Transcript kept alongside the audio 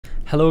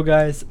Hello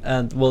guys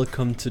and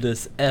welcome to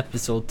this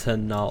episode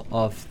 10 now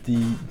of the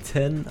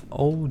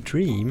 10-0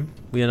 Dream.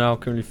 We are now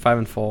currently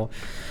 5-4.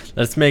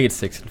 Let's make it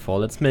 6-4.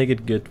 Let's make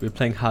it good. We're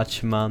playing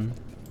Hachiman.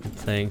 We're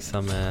playing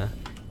some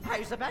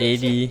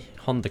 80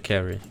 Honda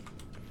carry.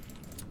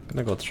 I'm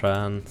gonna go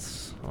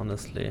trans,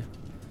 honestly.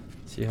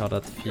 See how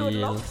that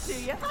feels.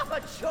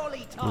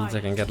 Means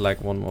I can get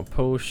like one more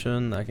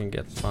potion. I can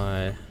get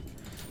my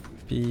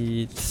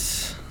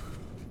beats.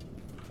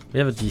 We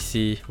have a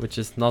DC, which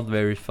is not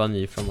very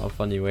funny from a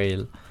funny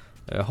whale.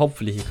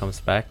 Hopefully he comes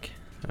back.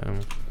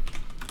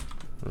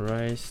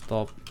 Right,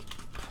 stop,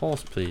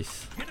 pause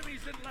please.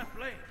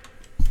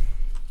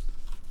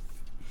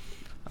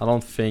 I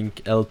don't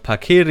think El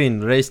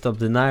Pakirin raised up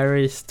the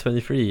Nairis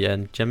 23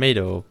 and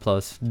Jamedo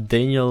plus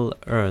Daniel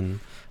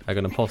Earn are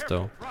gonna pause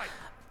though.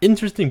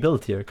 Interesting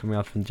build here coming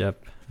out from Jeb.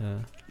 Yeah,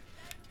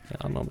 I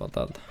don't know about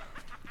that.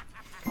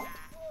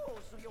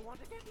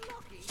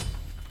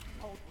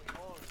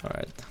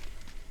 Alright.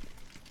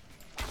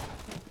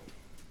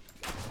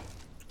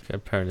 Okay,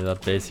 apparently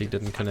that basic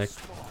didn't connect.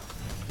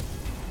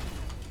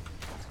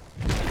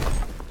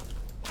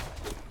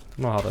 Don't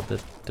know how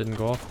that didn't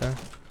go off there.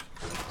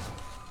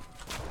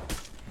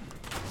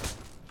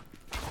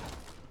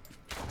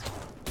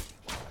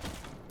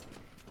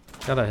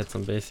 Gotta hit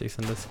some basics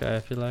in this guy, I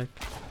feel like.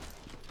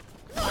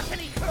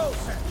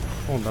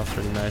 Oh, that's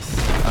really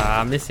nice.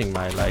 I'm missing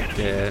my like.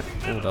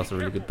 Oh, that's a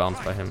really good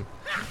bounce by him.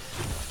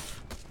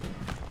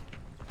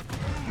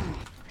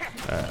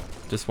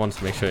 Just wanted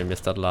to make sure he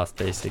missed that last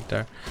basic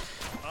there.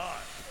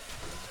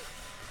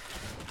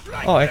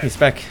 Oh, Ekni's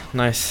back.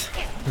 Nice.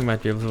 We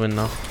might be able to win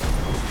now.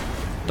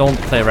 Don't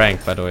play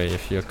rank, by the way,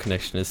 if your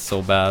connection is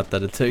so bad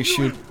that it takes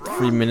you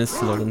 3 minutes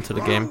to load into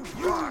the game.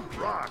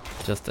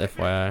 Just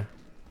FYI.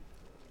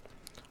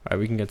 Alright,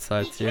 we can get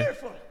sides here.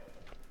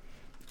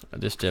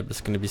 This Jeb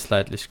is gonna be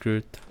slightly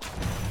screwed.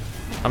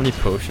 How many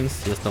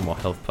potions? He has no more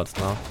health pots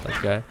now,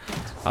 that guy.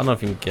 I don't know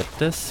if we can get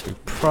this. We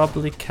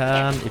probably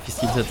can. If he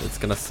sees it, it's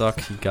gonna suck.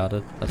 He got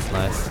it. That's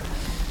nice.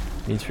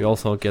 Means we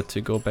also get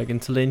to go back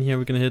into lane here.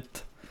 We're gonna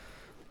hit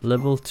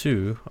level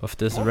 2 of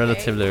this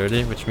relatively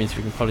early, which means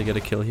we can probably get a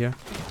kill here.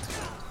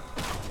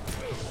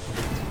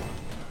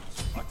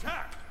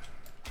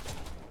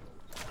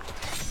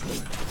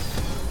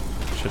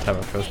 Should have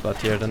a first blood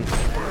here then.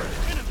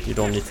 You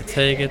don't need to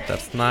take it,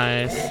 that's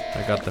nice.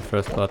 I got the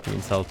first blood,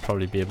 means I'll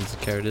probably be able to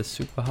carry this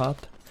super hard,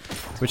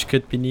 which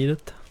could be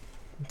needed,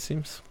 it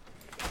seems.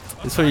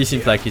 This way he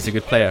seems like he's a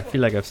good player. I feel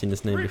like I've seen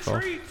his name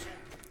before.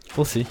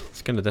 We'll see,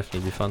 it's gonna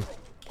definitely be fun.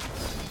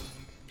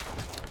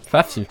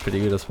 Faf seems pretty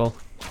good as well.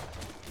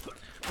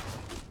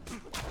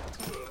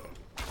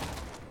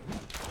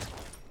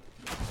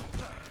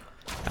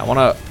 I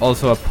wanna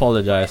also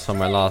apologize for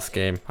my last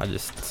game. I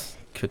just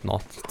could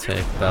not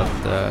take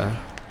that.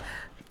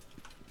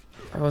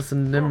 That was a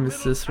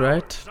nemesis,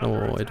 right?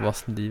 No, it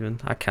wasn't even.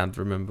 I can't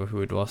remember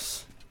who it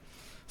was.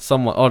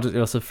 Someone. Oh, it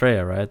was a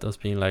Freya, right? I was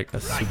being like a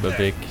super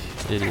big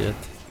idiot.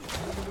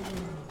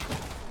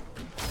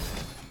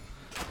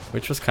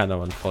 Which was kind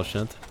of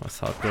unfortunate. That's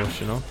how it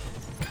goes, you know?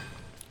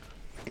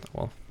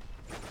 Well.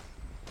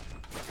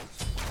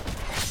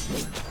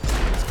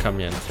 Let's come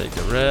here and take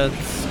the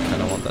reds.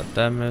 Kind of want that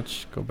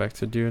damage. Go back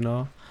to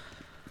Duno.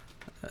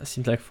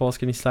 Seems like Force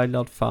getting slightly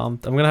out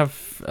farmed. I'm gonna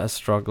have a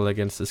struggle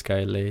against this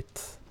guy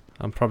late.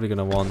 I'm probably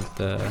gonna want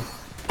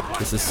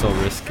this is so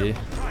risky.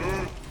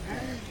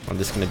 I'm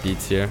just gonna beat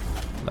here.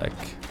 Like,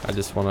 I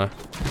just wanna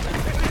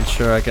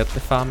ensure I get the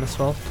farm as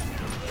well.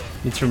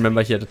 Need to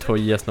remember here that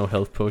Toyi has no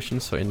health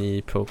potions, so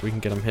any poke we can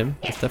get on him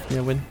is definitely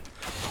a win.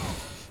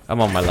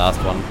 I'm on my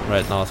last one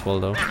right now as well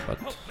though, but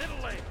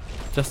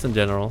just in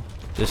general,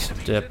 this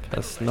Jeb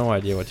has no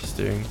idea what he's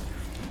doing.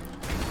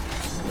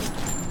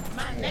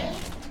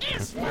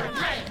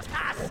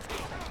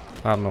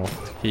 I don't know,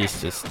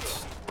 he's just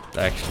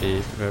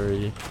actually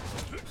very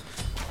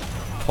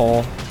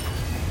poor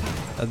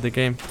at the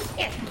game.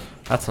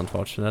 That's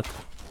unfortunate.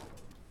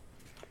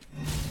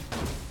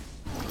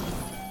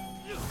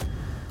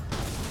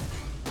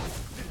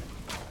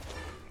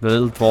 The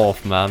little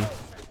dwarf, man.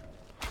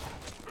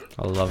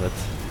 I love it.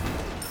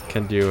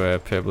 Can do a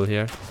purple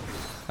here.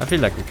 I feel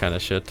like we kinda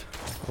should.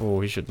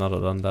 Oh, he should not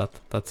have done that.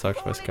 That sucks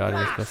for his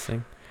Guardian's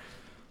Blessing.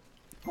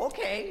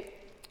 Okay.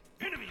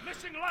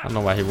 I don't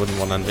know why he wouldn't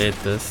want to invade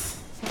this.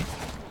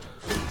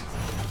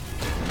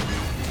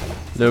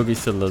 Logi's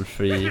still level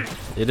 3.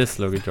 It is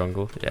Logi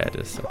jungle. Yeah, it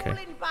is. Okay.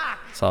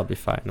 So I'll be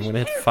fine. I'm gonna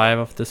hit 5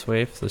 of this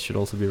wave, so it should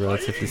also be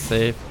relatively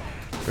safe.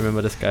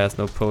 Remember, this guy has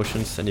no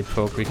potions. Any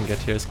poke we can get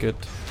here is good.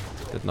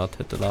 Did not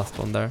hit the last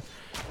one there.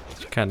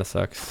 Which kinda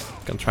sucks.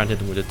 Gonna try and hit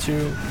him with a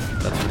 2.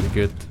 That's really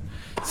good.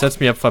 Sets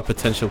me up for a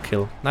potential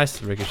kill.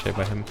 Nice ricochet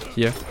by him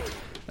here.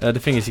 The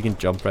thing is, he can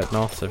jump right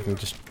now, so if we can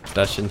just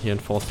dash in here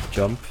and force to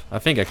jump. I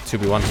think I can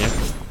 2v1 here.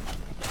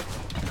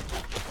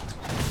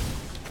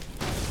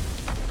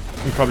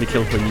 You can probably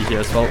kill Hui here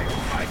as well.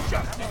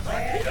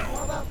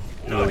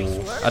 Oh,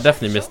 I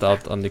definitely missed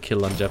out on the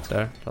kill on Jeb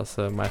there. That's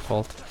my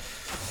fault.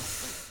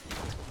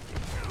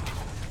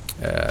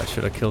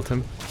 Should have killed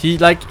him. He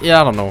like,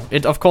 yeah, I don't know.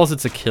 Of course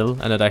it's a kill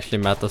and it actually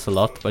matters a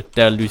lot, but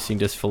they're losing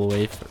this full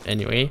wave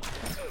anyway.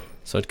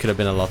 So it could have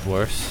been a lot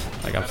worse.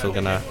 Like I'm still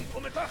gonna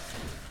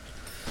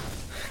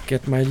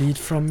get my lead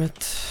from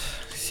it.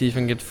 See if I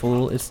can get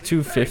full. It's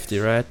 250,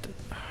 right?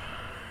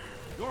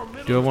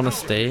 Do I want to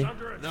stay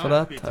for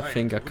that? I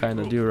think I kind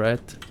of do, right?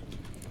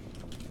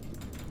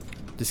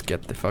 Just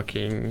get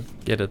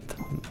it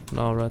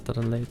now rather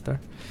than later.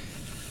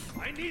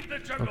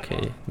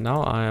 Okay,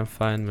 now I am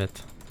fine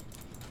with.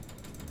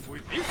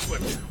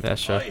 Yeah,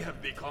 sure.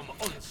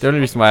 The only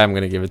reason why I'm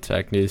gonna give it to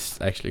Acne is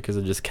actually because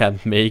I just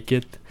can't make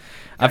it.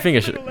 I think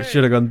I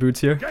should have gone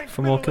boots here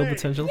for more kill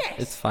potential.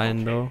 It's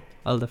fine though.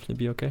 I'll definitely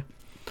be okay.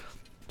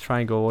 Try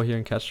and go over here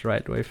and catch the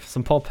right wave.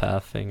 Some poor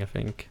pathing, I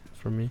think,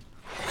 for me.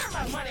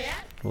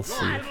 We'll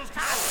see.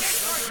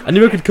 I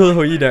knew I could kill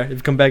Hoi there if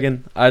you come back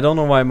in. I don't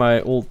know why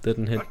my ult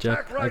didn't hit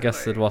Jep. I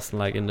guess it wasn't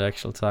like in the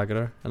actual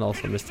targeter, and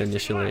also missed the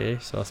initial AA,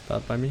 so that's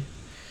bad by me.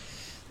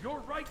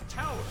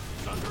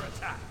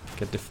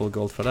 Get the full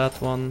gold for that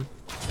one.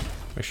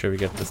 Make sure we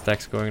get the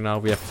stacks going now.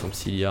 We have some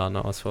CDR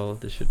now as well.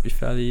 This should be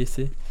fairly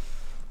easy.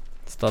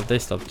 They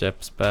stop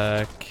Jep's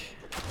back.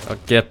 Oh,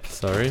 Gep,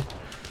 sorry.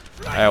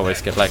 I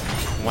always get like,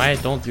 why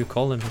don't you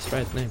call him his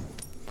right name?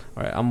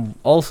 Alright, I'm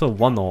also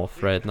 1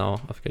 off right now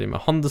of getting my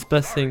Honda's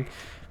blessing,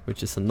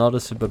 which is another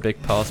super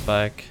big power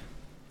spike.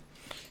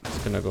 It's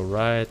gonna go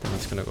right, and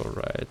it's gonna go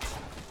right.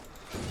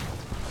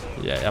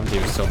 Yeah, I'm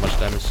doing so much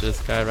damage to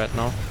this guy right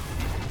now.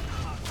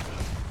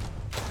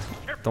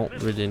 Don't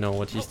really know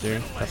what he's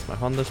doing. That's my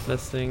Honda's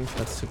blessing.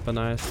 That's super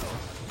nice.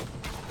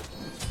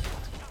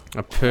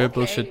 A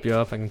purple should be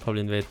up. I can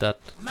probably invade that.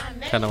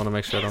 Kinda wanna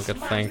make sure I don't get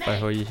flanked by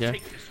Hoi here.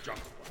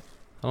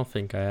 I don't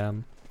think I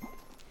am.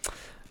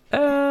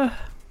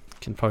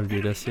 Can probably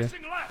do this here.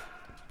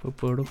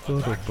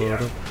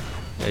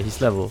 Yeah,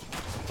 he's level.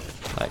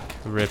 Like,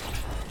 rip.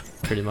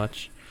 Pretty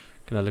much.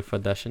 Gonna look for a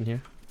dash in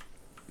here.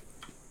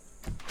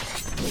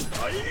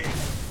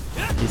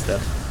 He's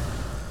dead.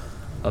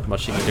 Not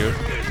much he can do.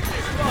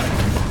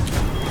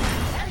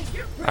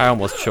 I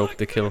almost choked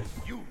the kill.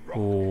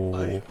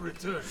 Oh.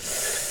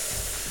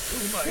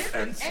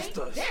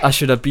 I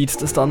should have beat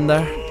the stun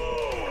there.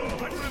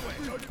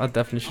 I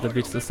definitely should have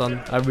beat the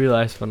stun. I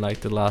realized when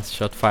like the last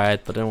shot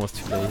fired, but then it was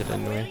too late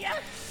anyway.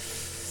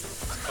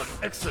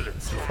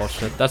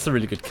 Unfortunate. That's a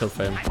really good kill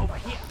for him.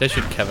 They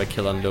should have a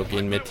kill on Loki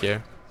in mid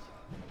here.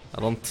 I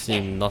don't see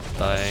him not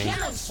dying.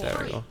 There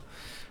we go.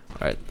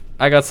 Alright.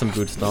 I got some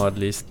boots now at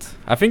least.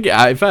 I think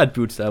if I had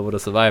boots I would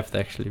have survived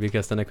actually,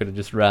 because then I could have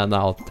just ran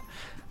out.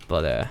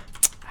 But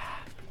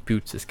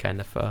boots is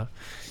kind of for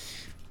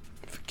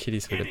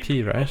kiddies with a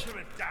P, right?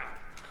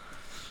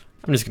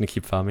 I'm just gonna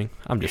keep farming.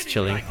 I'm just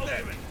chilling.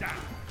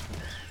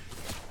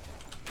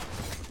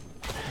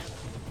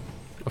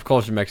 Of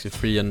course you max it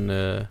free on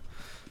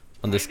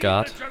this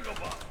guard.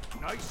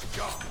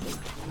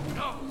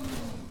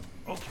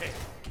 Okay.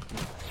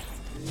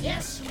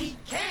 Yes, we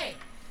can.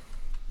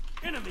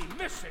 Enemy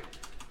missing.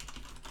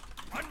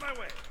 On my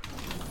way.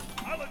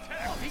 I'll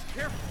attack. Be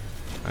careful.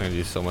 I'm gonna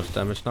do so much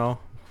damage now.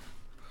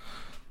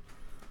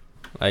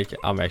 Like,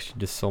 I'm actually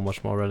just so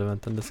much more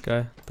relevant than this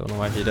guy. Don't know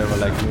why he'd ever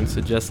like even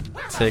suggest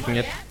taking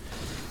it.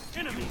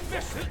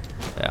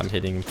 Yeah, I'm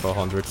hitting him for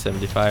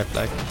 175.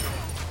 Like,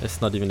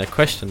 it's not even a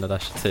question that I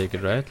should take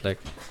it, right? Like,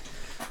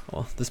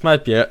 oh, this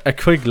might be a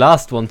quick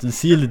last one to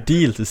seal the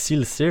deal, to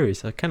seal the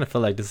series. I kind of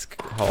feel like this is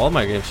how all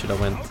my games should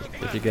have went,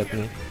 if you get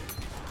me.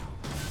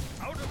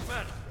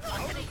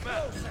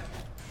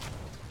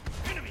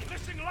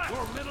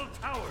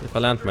 If I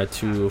land my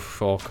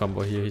 2-4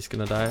 combo here, he's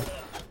gonna die.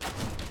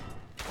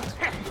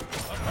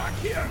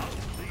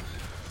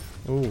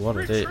 Ooh, what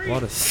a day.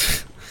 What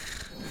is...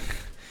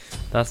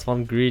 That's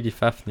one greedy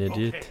Fafnir,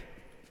 dude.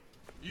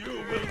 You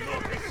will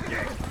not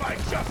escape my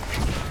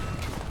justice.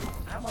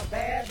 I'm a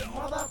bad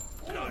mother.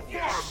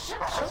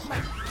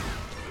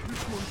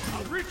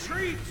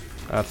 Retreat.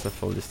 That's a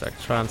fully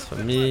stacked trance for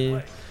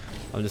me.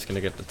 I'm just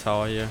gonna get the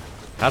tower here.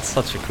 That's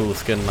such a cool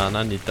skin, man.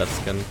 I need that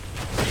skin.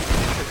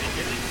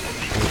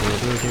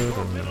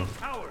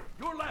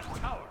 Your last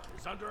tower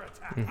is under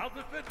attack. I'll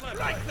defend left.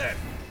 Like that.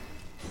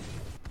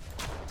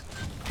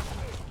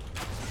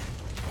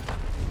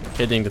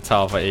 Hitting the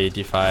tower for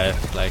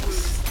 85, like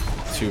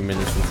 2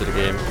 minutes into the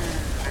game.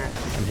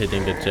 And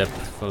hitting the Jep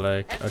for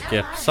like a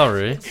Gep,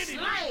 sorry,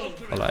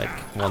 for like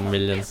 1.5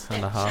 million.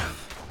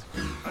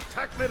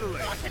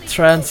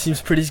 Trance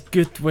seems pretty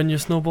good when you're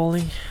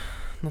snowballing,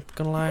 not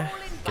gonna lie.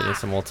 Getting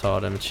some more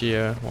tower damage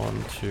here.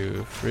 1,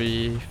 2,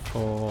 3,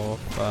 4,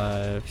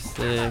 5, 6,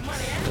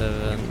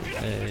 7,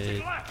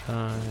 8,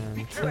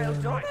 9,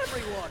 10,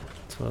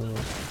 12,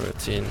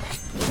 13.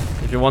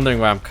 If you're wondering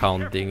why I'm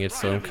counting it,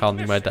 so I'm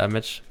counting my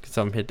damage. Because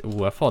I'm hit.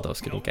 Ooh, I thought I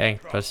was getting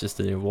ganked, but it's just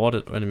the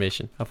rewarded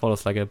animation. I thought it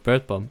was like a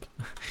bird bump.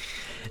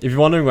 If you're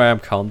wondering why I'm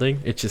counting,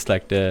 it's just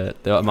like the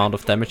amount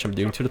of damage I'm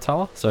doing to the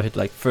tower. So I hit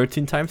like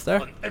 13 times there.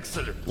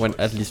 When,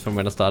 at least from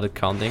when I started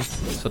counting.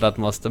 So that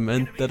must have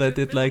meant that I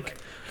did like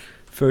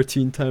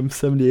 13 times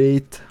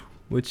 78,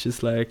 which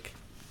is like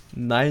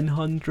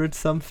 900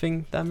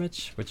 something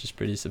damage, which is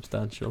pretty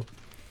substantial.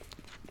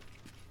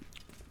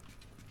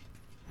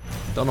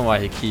 Don't know why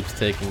he keeps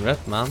taking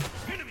red, man.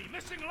 Enemy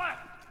missing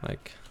left.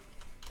 Like,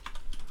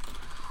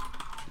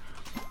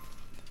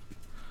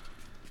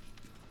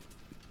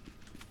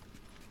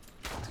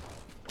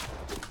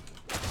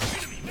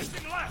 Enemy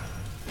missing left.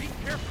 Be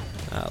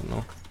careful. I don't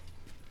know.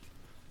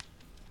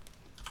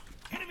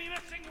 Enemy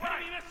missing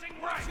right. Enemy missing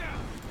right.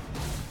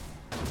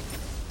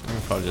 I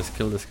can probably just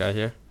kill this guy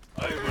here.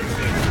 I will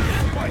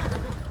fight.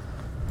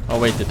 Oh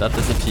wait, did that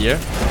disappear?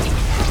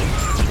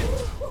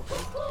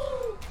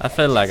 I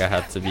felt like I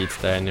had to beat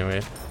there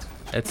anyway.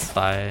 It's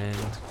fine.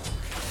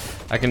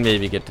 I can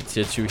maybe get the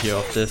tier 2 here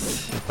off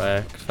this if I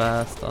act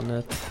fast on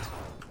it.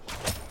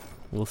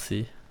 We'll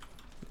see.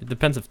 It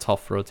depends if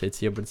Tough rotates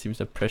here, but it seems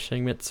they're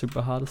pressuring mid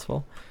super hard as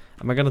well.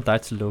 Am I gonna die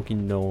to Loki?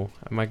 No.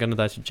 Am I gonna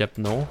die to Jeb?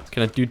 No.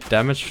 Can I do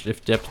damage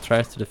if Jeb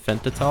tries to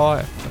defend the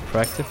tower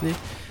proactively?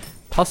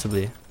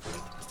 Possibly.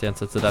 That's the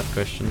answer to that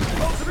question.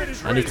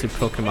 I need to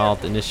poke him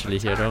out initially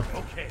here though.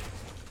 Okay.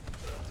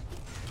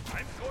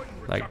 I'm going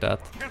Like that.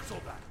 cancel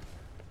that.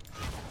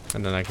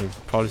 And then I can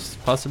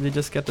possibly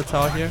just get the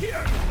tower here.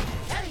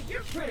 Hey,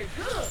 you're pretty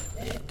good.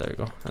 Yeah, there we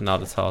go. And now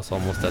the tower's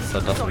almost dead, so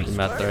it doesn't really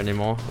matter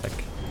anymore.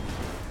 Like,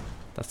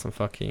 that's some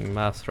fucking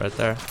maths right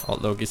there. All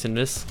Loki's in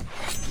this.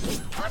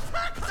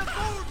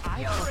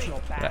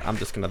 Yeah, I'm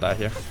just gonna die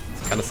here.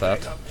 It's kinda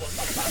sad.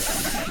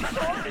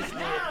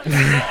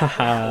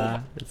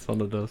 It's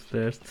one of those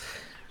players.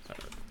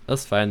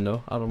 That's fine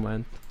though, I don't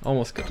mind.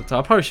 Almost got the tower.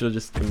 I probably should have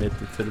just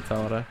committed to the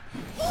tower there.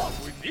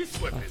 With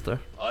this weapon, After.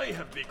 I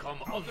have become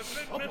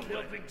unstoppable.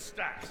 Building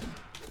stacks.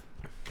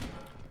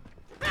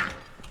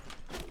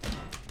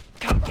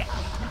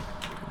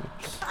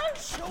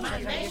 My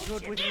name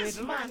is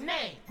my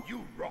name.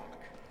 You rock.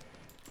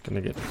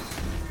 Gonna get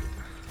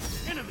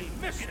Enemy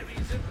missing.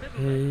 Enemies in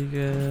middle.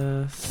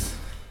 Vegas.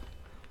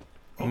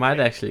 I might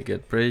actually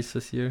get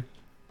braces here.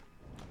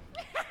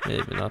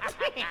 Maybe not.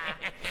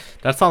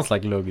 That sounds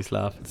like Logi's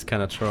laugh. It's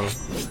kind of troll.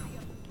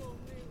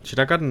 Should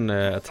I gotten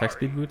attack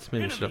speed boots?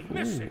 Maybe I should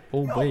have.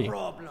 Ooh, obey.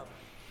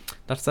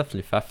 That's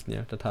definitely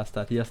Fafnir that has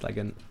that. He has like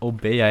an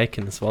obey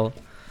icon as well.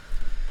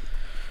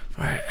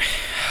 Alright,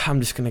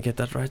 I'm just gonna get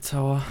that right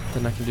tower.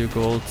 Then I can do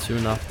gold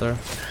soon after.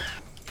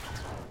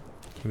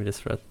 Give me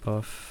this red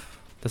buff.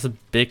 There's a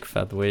big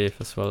fat wave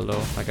as well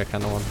though. Like I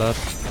kinda want that.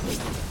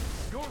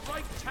 Your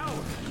right tower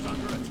is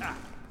under attack.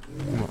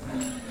 Come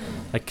on.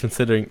 Like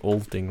considering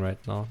ulting right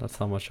now. That's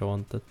how much I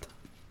want it.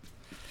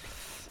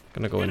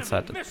 Gonna go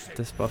inside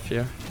this buff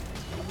here.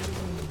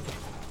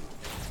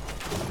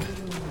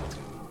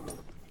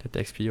 Get the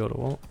XP over the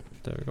wall.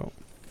 There we go.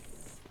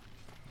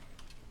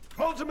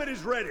 Ultimate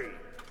is ready.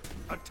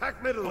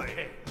 Attack middle lane.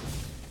 Okay.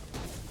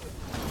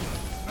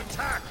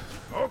 Attack.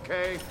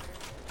 Okay.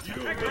 You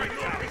will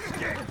not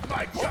escape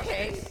my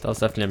justice. That was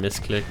definitely a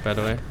misclick, by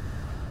the way.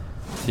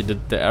 See,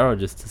 the arrow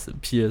just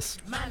disappears,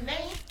 My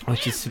name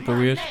which is super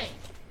weird. name.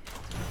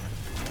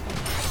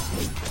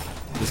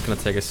 Just gonna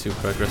take a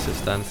super aggressive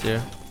stance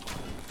here.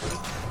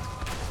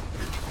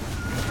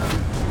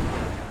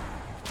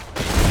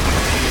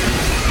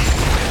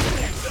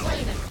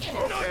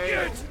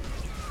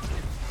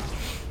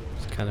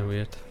 It's kind of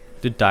weird.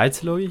 Did die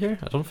to Logi here?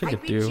 I don't think I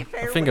do.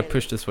 I think I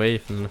pushed this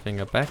wave and then I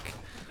think I back.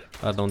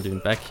 I don't even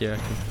back here. I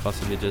can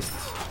possibly just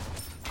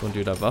go and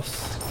do that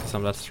buffs because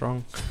I'm that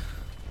strong.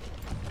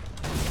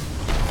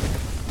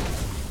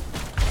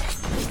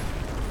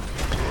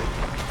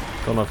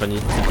 Don't know if I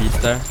need to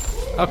beat there.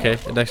 Okay,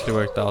 it actually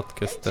worked out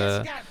because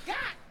that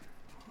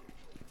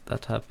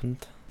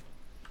happened.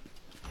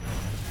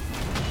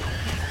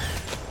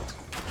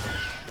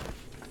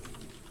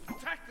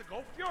 Attack the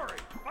Gold Fury.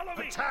 Follow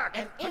me. Attack.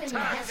 An enemy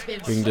has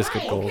been We can just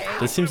get gold.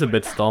 This seems a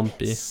bit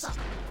stompy.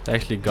 They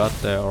actually got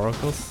the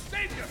oracles.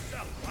 Save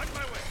yourself. On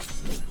my way.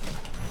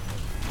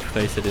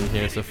 Place it in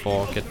here so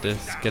 4 gets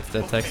the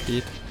attack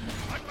speed.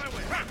 On my way.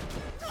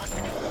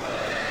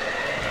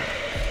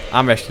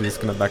 I'm actually just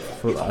gonna back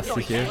full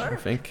AC here, I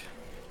think.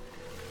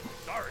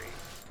 Sorry.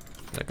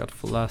 I got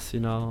full AC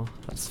now,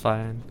 that's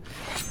fine.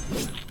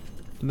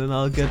 And then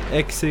I'll get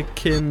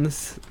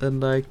Exekins and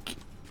like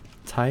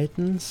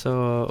Titans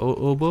or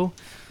Oboe.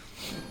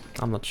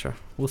 I'm not sure,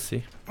 we'll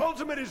see.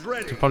 Ultimate is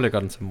ready. Probably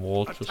gotten some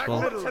wards as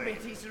well.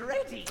 Ultimate is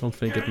ready. Don't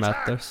think it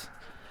matters.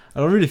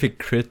 I don't really think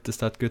crit is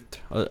that good.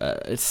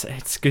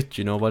 It's good,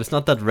 you know, but it's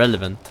not that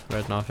relevant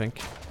right now, I think.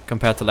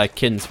 Compared to like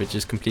Kins, which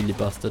is completely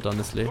busted,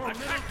 honestly. Attack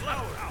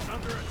left.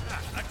 Under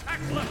attack.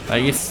 Attack left.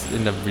 Like it's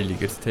in a really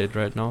good state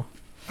right now.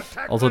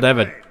 Also they have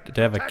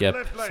a gap,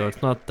 so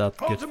it's not that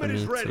good for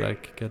me to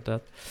like get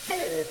that.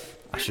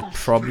 I should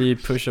probably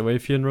push away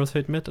here and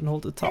rotate mid and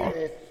hold the tower.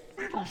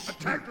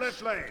 Attack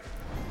left lane.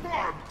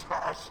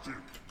 Fantastic.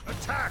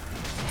 Attack.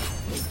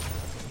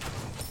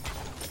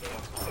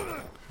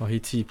 Oh, he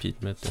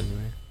TP'd mid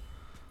anyway.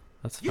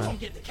 That's You fine. won't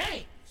get the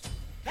cane.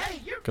 Hey,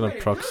 you're Gonna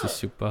pretty proxy good.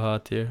 super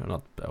hard here. Or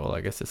not, well,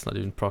 I guess it's not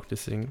even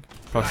proxying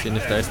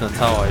if there is no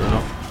tower, you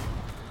know.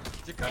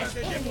 An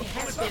enemy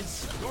has been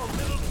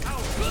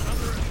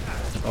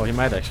Oh, he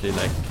might actually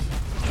like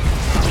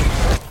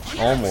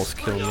almost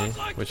kill me,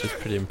 which is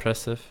pretty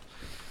impressive.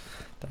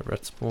 That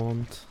red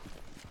spawned.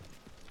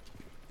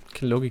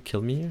 Can Logi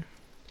kill me here?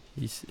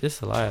 He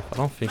is alive. I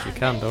don't think he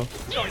can though.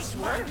 It's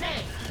my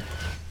name.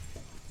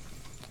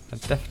 I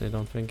definitely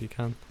don't think he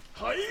can.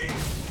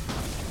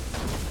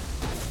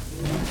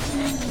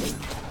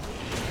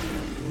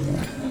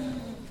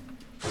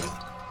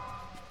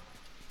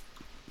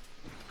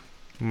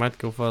 Might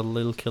go for a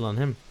little kill on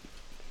him.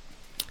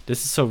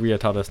 This is so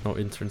weird how there's no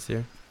entrance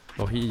here.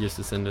 Oh, he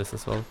uses in this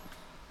as well.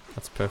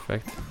 That's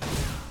perfect.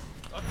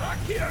 Attack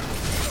here.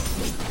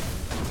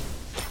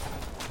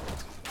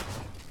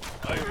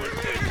 I will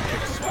take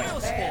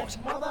it.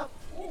 Mother.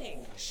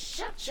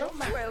 Shut your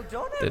mouth. Well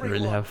done, Didn't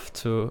really have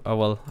to. Oh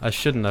well, I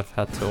shouldn't have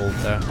had to ult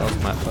there.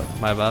 That was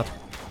my bad.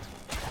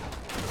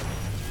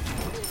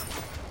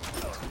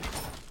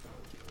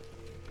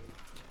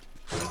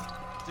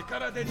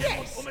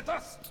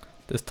 Yes.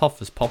 This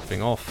top is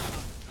popping off.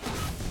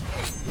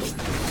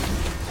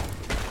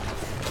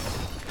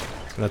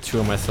 I'm gonna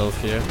tour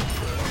myself here.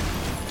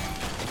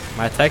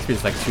 My attack speed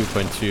is like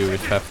 2.2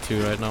 with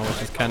FF2 right now,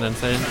 which is kinda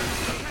insane.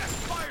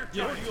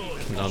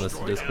 Can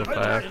honestly just go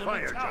fire.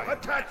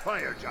 Attack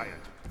fire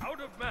giant. Out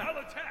of man. I'll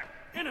attack.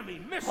 Enemy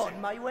missing. On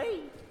my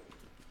way.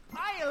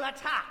 I'll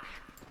attack.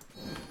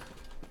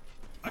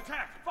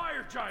 Attack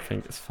fire I giant.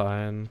 think it's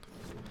fine.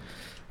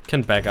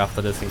 Can back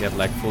after this and get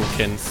like full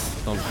kins.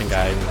 Don't think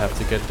I even have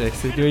to get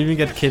X. Do you even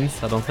get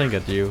kins? I don't think I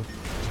do.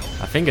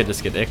 I think I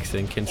just get X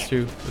and kins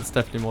too. It's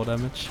definitely more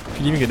damage. You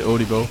can even get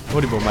Odibo.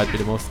 Odibo might be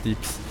the most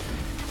deeps.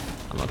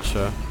 I'm not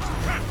sure.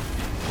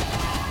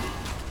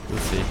 We'll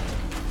see.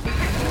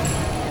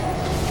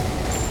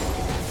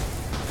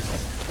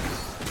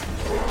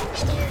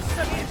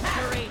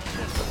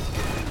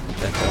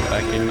 Definitely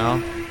backing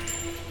now.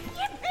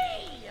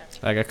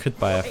 Like I could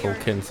buy a full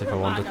kins if I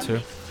wanted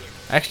to.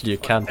 Actually, you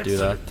can't do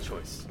that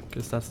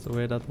because that's the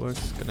way that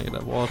works. Gonna get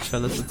a wall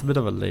chalice. It's a bit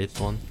of a late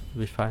one.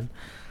 It'll be fine.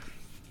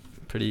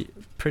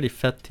 Pretty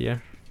fat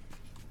here.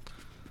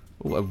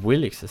 Oh, a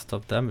Willix is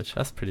top damage.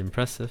 That's pretty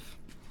impressive.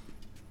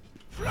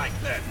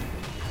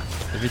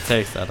 If he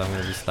takes that, I'm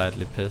gonna be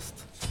slightly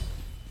pissed.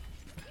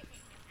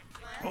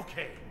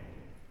 Okay.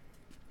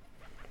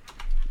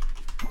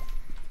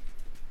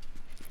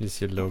 You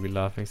see Logi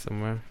laughing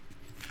somewhere.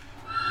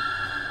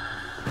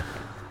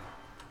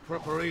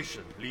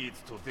 Preparation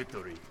leads to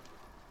victory.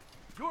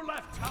 Your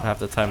left I have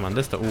the time on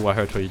this though. Oh, I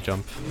heard how you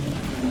jump.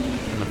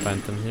 I'm gonna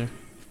find them here.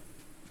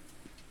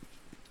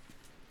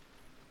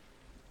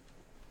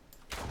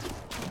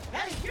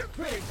 Hey, you're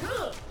pretty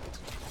good.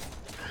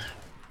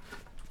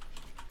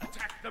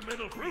 attack the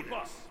middle group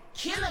us.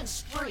 Killing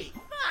spree.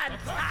 Out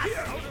Fantastic.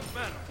 of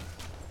mana.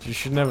 You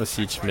should never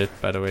siege mid,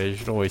 by the way. You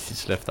should always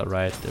siege left or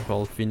right if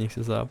all Phoenix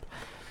is up.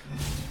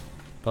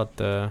 But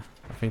I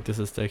think this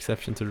is the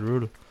exception to the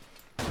rule.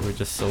 We're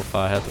just so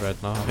far ahead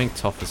right now. I think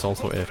Tough is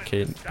also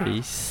AFK in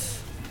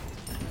base.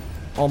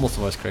 Almost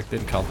voice crack,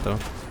 didn't count though.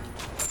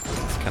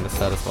 It's kind of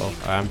sad as well.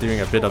 I'm doing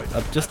a bit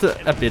of just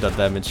a bit of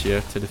damage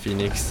here to the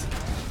Phoenix.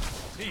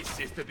 This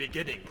is the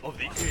beginning of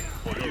the end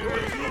for you.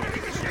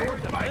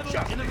 Destroyed by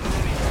justice.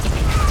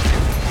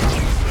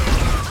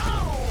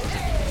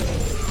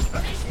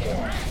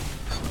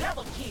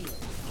 Double kill.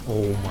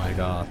 Oh my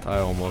god!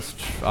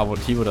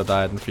 He would have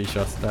died in 3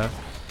 shots there.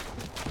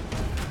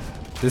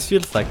 This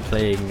feels like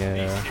playing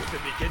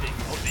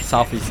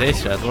Southeast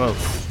Asia as well.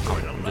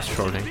 I'm just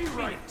trolling.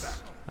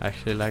 I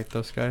actually like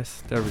those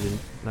guys. They're really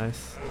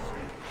nice.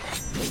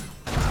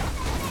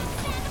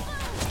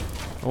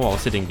 Oh, I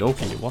was hitting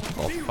Loki. What the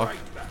fuck?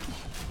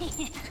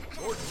 An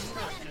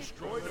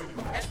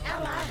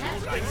ally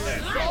has been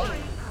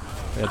slain.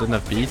 I didn't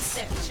have beats.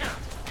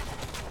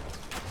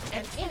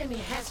 An enemy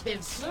has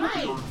been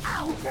slain.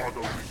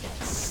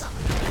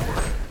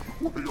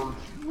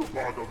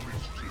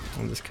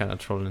 I'm just kind of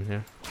trolling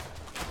here.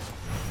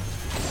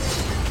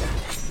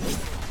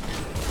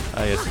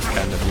 I guess it's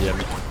kind of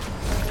DM.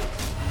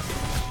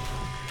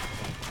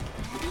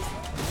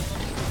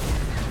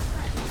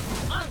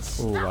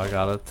 Oh, I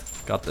got it.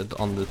 Got it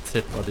on the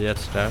tip of the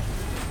edge there.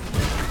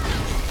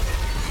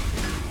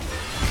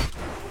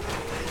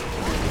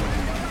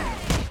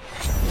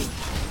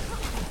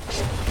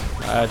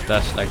 I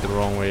dashed like the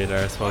wrong way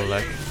there as well,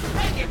 like.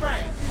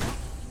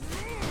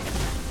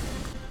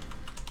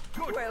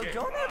 Well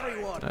done,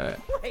 everyone.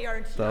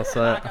 That's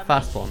a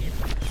fast one.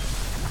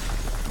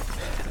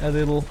 A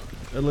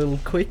little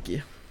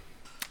quickie,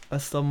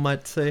 as some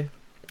might say.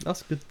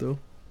 That's good though.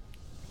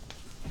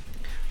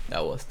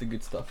 That was the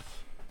good stuff.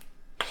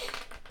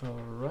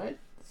 Alright,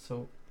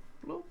 so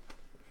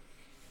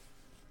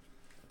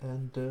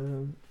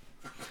and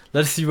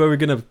let's see where we're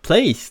gonna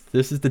place.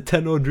 This is the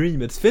 10-0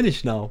 dream. It's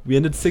finished now. We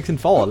ended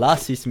 6-4.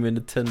 Last season we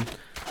ended 10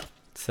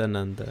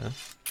 and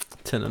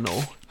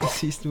 10-0. This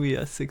season we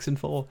are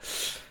 6-4.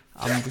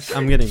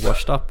 I'm getting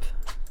washed up.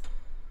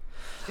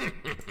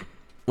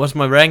 What's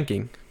my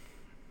ranking?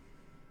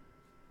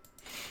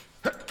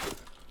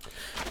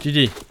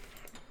 GG.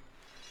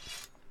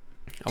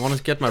 I want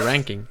to get my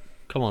ranking.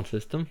 Come on,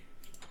 system.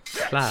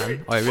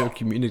 Clan. Oh, I have a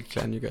community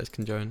clan you guys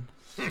can join.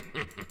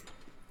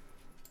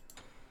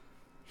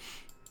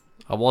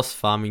 I was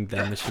farming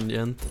damage in the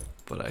end,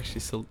 but I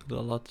actually sold it a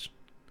lot.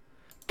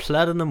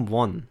 Platinum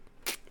 1.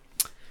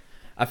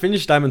 I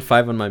finished Diamond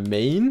 5 on my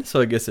main,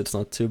 so I guess it's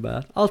not too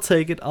bad. I'll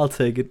take it, I'll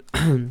take it.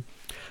 But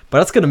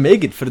that's gonna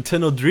make it for the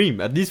Tenno Dream,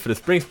 at least for the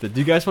spring split.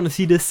 Do you guys want to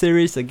see this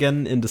series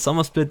again in the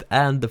summer split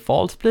and the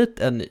fall split?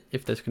 And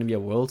if there's gonna be a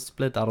world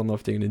split, I don't know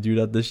if they're gonna do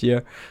that this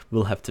year.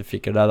 We'll have to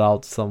figure that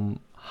out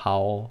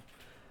somehow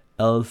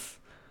else.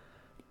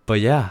 But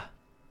yeah,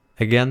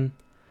 again,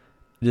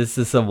 this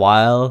is a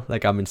while.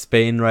 Like, I'm in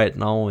Spain right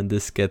now, and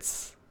this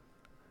gets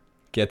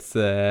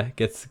the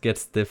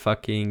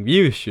fucking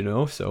views, you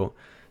know. So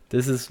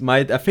this is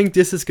I think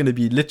this is gonna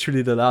be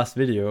literally the last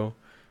video,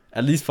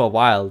 at least for a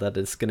while, that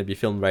is gonna be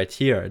filmed right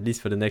here, at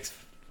least for the next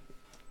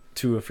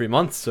 2 or 3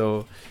 months.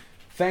 So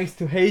thanks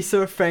to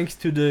Hazer, thanks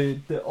to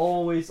the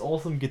always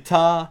awesome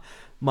guitar,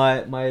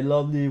 my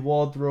lovely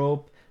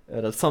wardrobe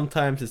that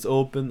sometimes is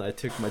open. I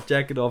took my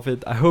jacket off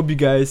it. I hope you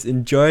guys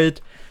enjoyed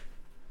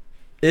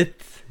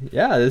it.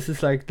 Yeah, this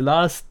is like the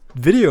last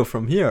video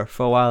from here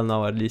for a while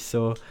now, at least.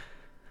 So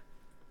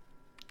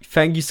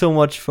thank you so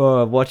much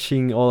for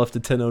watching all of the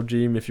Tenno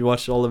Dream. If you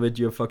watched all of it,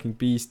 you're a fucking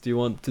beast. Do you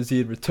want to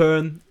see it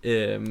return?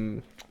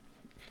 I'm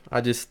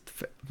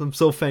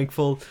so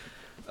thankful.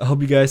 I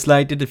hope you guys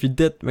liked it. If you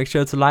did, make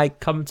sure to like,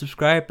 comment,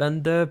 subscribe,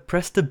 and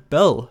press the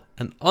bell.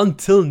 And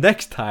until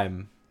next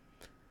time,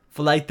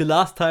 for like the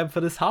last time for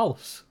this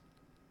house.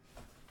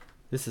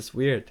 This is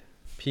weird.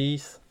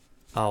 Peace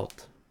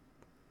out.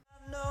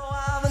 No,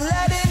 I'm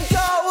letting